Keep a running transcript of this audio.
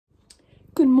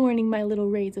Good morning, my little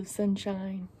rays of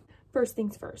sunshine. First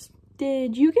things first,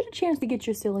 did you get a chance to get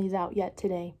your sillies out yet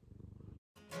today?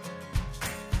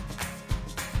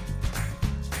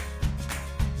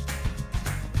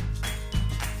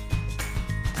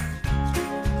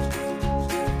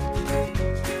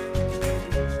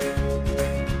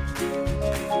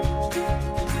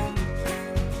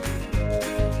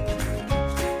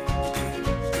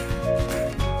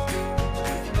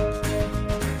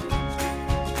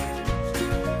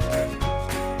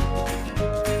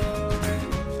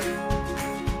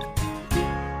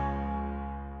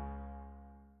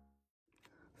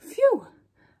 Phew!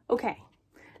 Okay,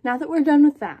 now that we're done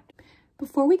with that,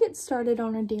 before we get started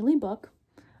on our daily book,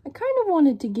 I kind of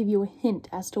wanted to give you a hint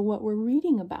as to what we're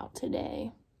reading about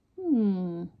today.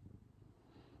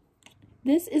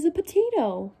 This is a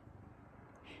potato.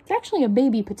 It's actually a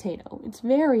baby potato. It's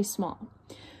very small.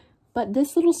 But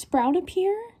this little sprout up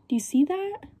here, do you see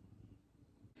that?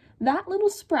 That little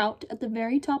sprout at the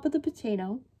very top of the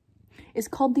potato is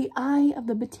called the eye of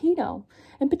the potato.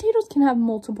 And potatoes can have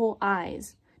multiple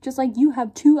eyes. Just like you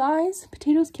have 2 eyes,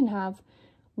 potatoes can have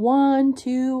 1,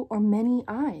 2, or many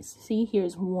eyes. See,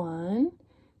 here's 1,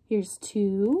 here's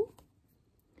 2.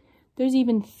 There's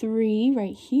even 3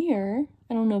 right here.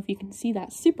 I don't know if you can see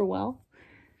that super well.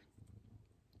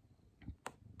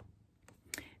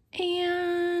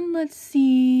 And let's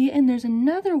see, and there's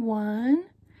another one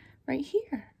right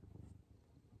here.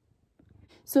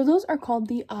 So those are called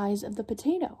the eyes of the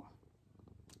potato.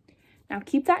 Now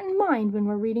keep that in mind when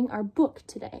we're reading our book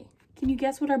today. Can you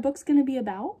guess what our book's going to be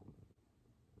about?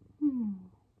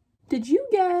 Did you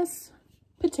guess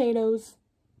potatoes?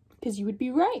 Because you would be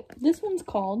right. This one's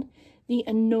called The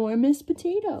Enormous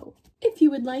Potato. If you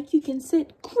would like, you can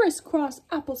sit crisscross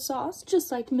applesauce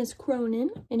just like Miss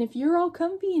Cronin. And if you're all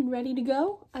comfy and ready to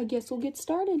go, I guess we'll get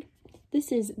started.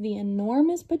 This is The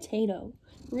Enormous Potato,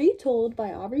 retold by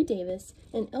Aubrey Davis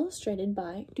and illustrated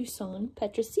by Dusan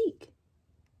Petricic.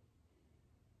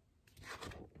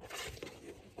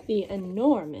 The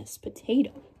enormous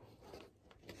potato.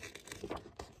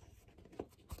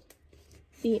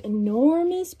 The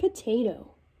enormous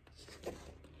potato.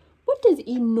 What does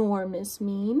enormous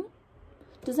mean?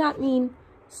 Does that mean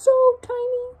so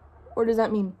tiny? Or does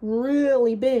that mean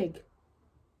really big?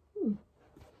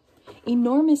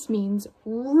 Enormous means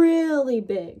really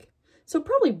big. So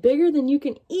probably bigger than you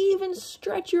can even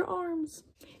stretch your arms.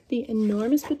 The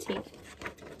enormous potato.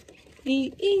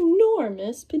 The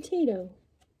enormous potato.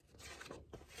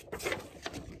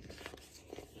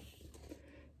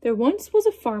 There once was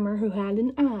a farmer who had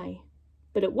an eye,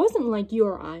 but it wasn't like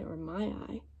your eye or my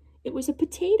eye. It was a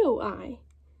potato eye.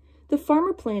 The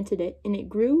farmer planted it and it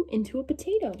grew into a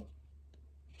potato.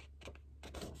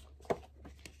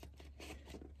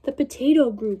 The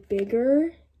potato grew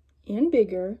bigger and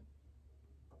bigger.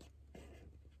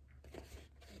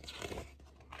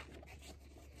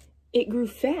 It grew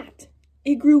fat.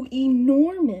 It grew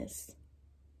enormous.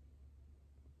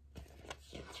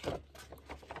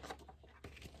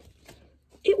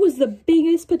 It was the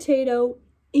biggest potato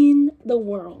in the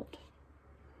world.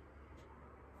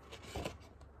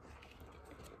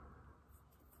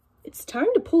 It's time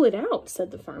to pull it out,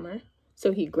 said the farmer.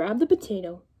 So he grabbed the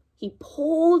potato. He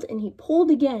pulled and he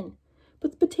pulled again, but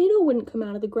the potato wouldn't come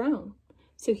out of the ground.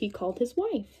 So he called his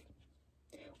wife.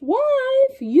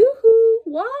 Wife, yoo-hoo,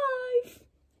 wife.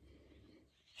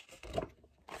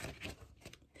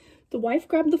 The wife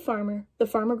grabbed the farmer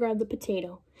grabbed the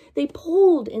potato. They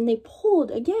pulled and they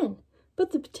pulled again,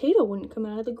 but the potato wouldn't come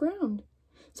out of the ground.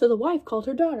 So the wife called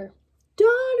her daughter.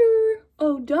 Daughter,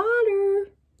 oh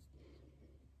daughter.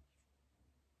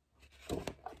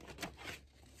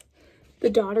 The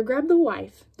daughter grabbed the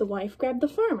wife grabbed the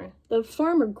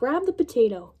farmer grabbed the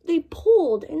potato. They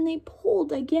pulled and they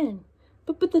pulled again,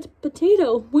 but the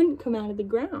potato wouldn't come out of the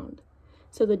ground.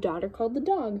 So the daughter called the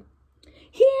dog.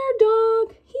 Here,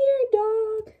 dog, here,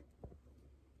 dog.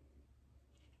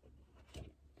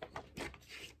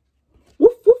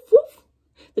 Woof, woof, woof.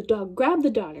 The dog grabbed the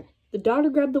daughter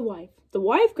grabbed the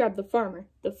wife grabbed the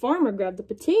farmer grabbed the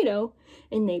potato,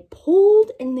 and they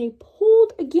pulled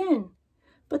again,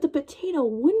 but the potato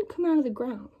wouldn't come out of the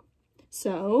ground.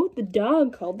 So the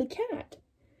dog called the cat.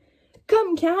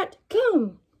 Come, cat,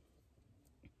 come.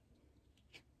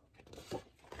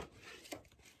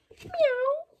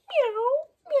 Meow, meow,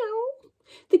 meow.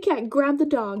 The cat grabbed the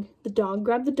dog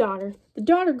grabbed the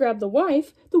daughter grabbed the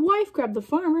wife grabbed the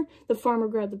farmer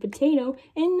grabbed the potato,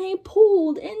 and they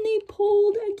pulled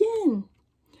again.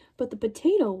 But the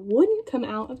potato wouldn't come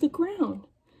out of the ground.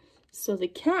 So the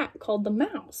cat called the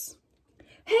mouse.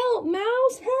 Help,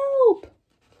 mouse, help!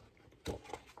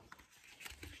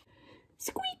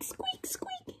 Squeak, squeak,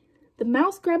 squeak. The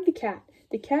mouse grabbed the cat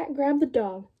grabbed the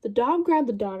dog grabbed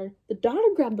the daughter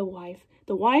grabbed the wife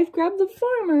grabbed the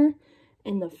farmer,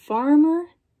 and the farmer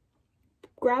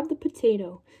grabbed the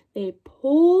potato. They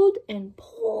pulled and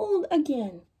pulled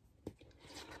again.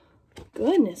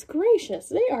 Goodness gracious,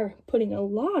 they are putting a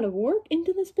lot of work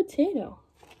into this potato.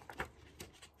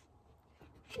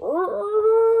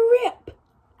 Rip!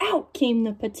 Out came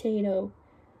the potato.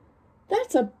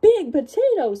 That's a big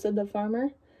potato, said the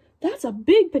farmer. That's a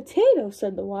big potato,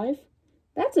 said the wife.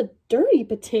 That's a dirty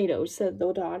potato, said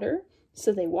the daughter.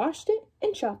 So they washed it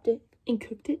and chopped it and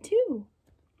cooked it too.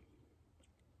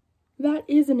 That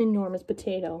is an enormous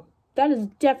potato. That is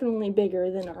definitely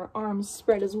bigger than our arms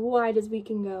spread as wide as we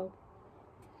can go.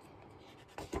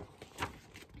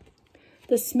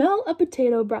 The smell of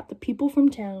potato brought the people from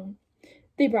town.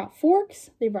 They brought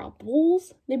forks, they brought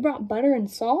bowls, they brought butter and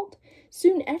salt.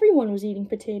 Soon everyone was eating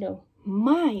potato.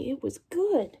 My, it was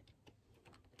good.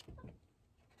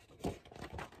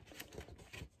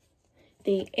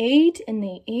 They ate and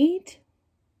they ate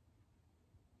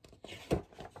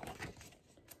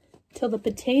till the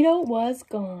potato was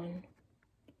gone.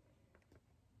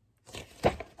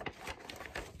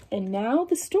 And now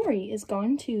the story is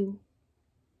gone too.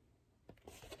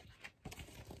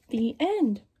 The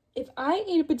end. If I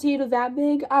ate a potato that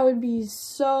big, I would be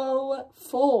so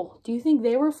full. Do you think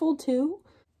they were full too?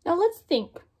 Now let's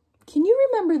think. Can you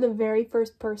remember the very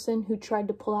first person who tried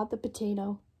to pull out the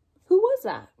potato? Who was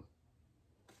that?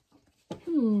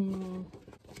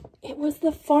 It was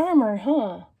the farmer,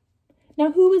 huh?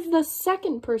 Now who was the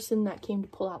second person that came to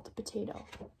pull out the potato?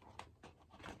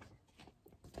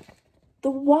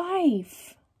 The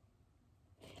wife.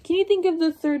 Can you think of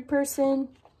the third person?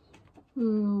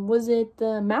 Was it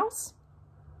the mouse?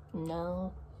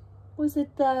 No. Was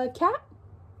it the cat?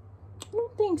 I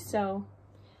don't think so.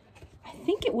 I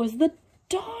think it was the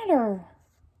daughter.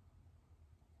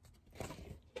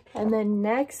 And then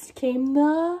next came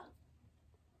the...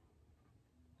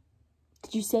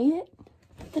 Did you say it?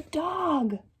 The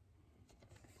dog.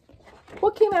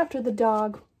 What came after the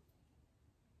dog?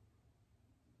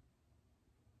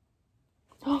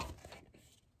 Oh,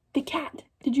 the cat.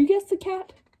 Did you guess the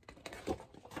cat?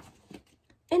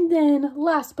 And then,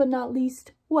 last but not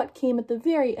least, what came at the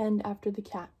very end after the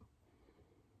cat?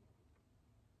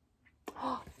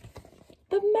 Oh,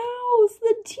 the mouse,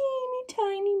 the teeny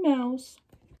tiny mouse.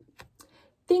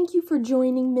 Thank you for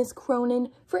joining Miss Cronin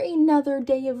for another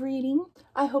day of reading.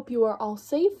 I hope you are all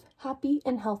safe, happy,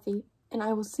 and healthy. And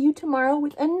I will see you tomorrow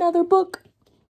with another book.